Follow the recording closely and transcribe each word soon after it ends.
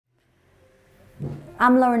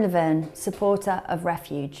I'm Lauren Laverne, supporter of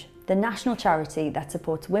Refuge, the national charity that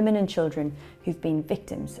supports women and children who've been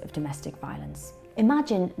victims of domestic violence.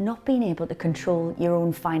 Imagine not being able to control your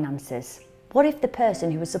own finances. What if the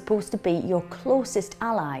person who was supposed to be your closest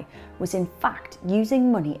ally was in fact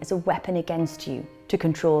using money as a weapon against you to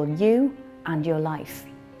control you and your life?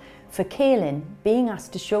 For Kaylin, being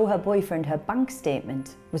asked to show her boyfriend her bank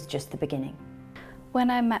statement was just the beginning. When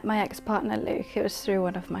I met my ex-partner Luke, it was through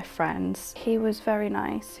one of my friends. He was very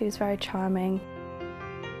nice, he was very charming.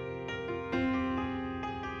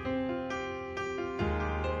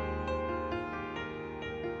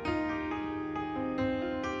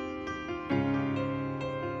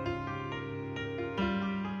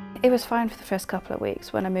 It was fine for the first couple of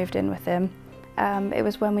weeks when I moved in with him. It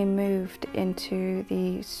was when we moved into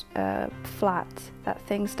the flat that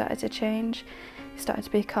things started to change. He started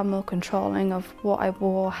to become more controlling of what I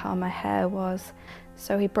wore, how my hair was.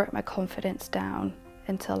 So he broke my confidence down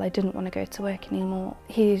until I didn't want to go to work anymore.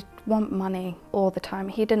 He'd want money all the time.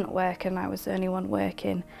 He didn't work and I was the only one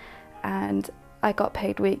working. And I got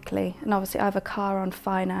paid weekly. And obviously I have a car on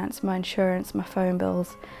finance, my insurance, my phone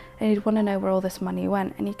bills. And he'd want to know where all this money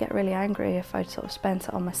went. And he'd get really angry if I'd sort of spent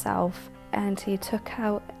it on myself. And he took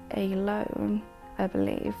out a loan, I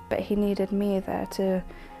believe, but he needed me there to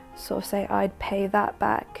sort of say I'd pay that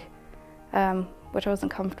back, which I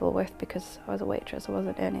wasn't comfortable with because I was a waitress, I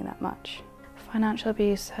wasn't earning that much. Financial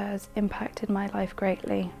abuse has impacted my life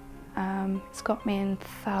greatly. It's got me in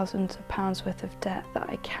thousands of pounds worth of debt that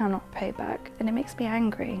I cannot pay back, and it makes me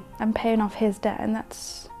angry. I'm paying off his debt and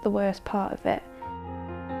that's the worst part of it.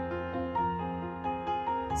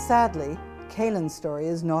 Sadly, Kaylin's story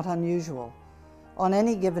is not unusual. On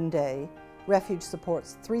any given day, Refuge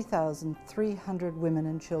supports 3,300 women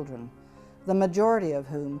and children, the majority of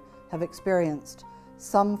whom have experienced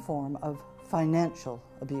some form of financial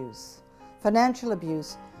abuse. Financial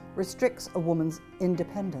abuse restricts a woman's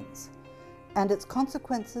independence, and its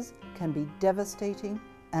consequences can be devastating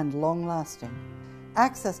and long-lasting.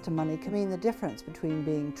 Access to money can mean the difference between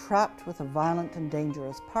being trapped with a violent and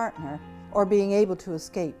dangerous partner or being able to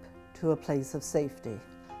escape to a place of safety.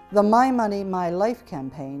 The My Money, My Life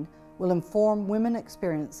campaign will inform women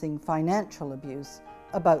experiencing financial abuse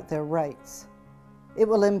about their rights. It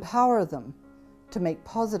will empower them to make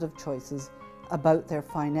positive choices about their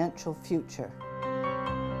financial future.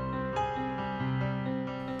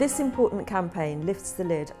 This important campaign lifts the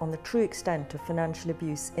lid on the true extent of financial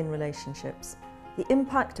abuse in relationships. The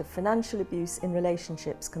impact of financial abuse in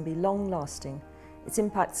relationships can be long-lasting. Its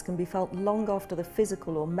impacts can be felt long after the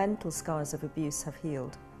physical or mental scars of abuse have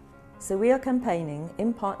healed. So we are campaigning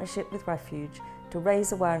in partnership with Refuge to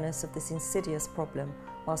raise awareness of this insidious problem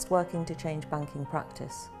whilst working to change banking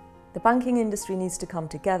practice. The banking industry needs to come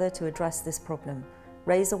together to address this problem,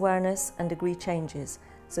 raise awareness and agree changes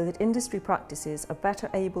so that industry practices are better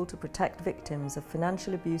able to protect victims of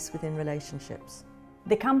financial abuse within relationships.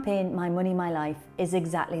 The campaign My Money, My Life is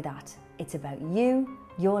exactly that. It's about you,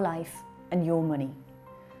 your life and your money.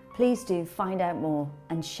 Please do find out more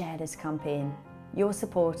and share this campaign. Your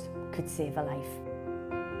support could save a life.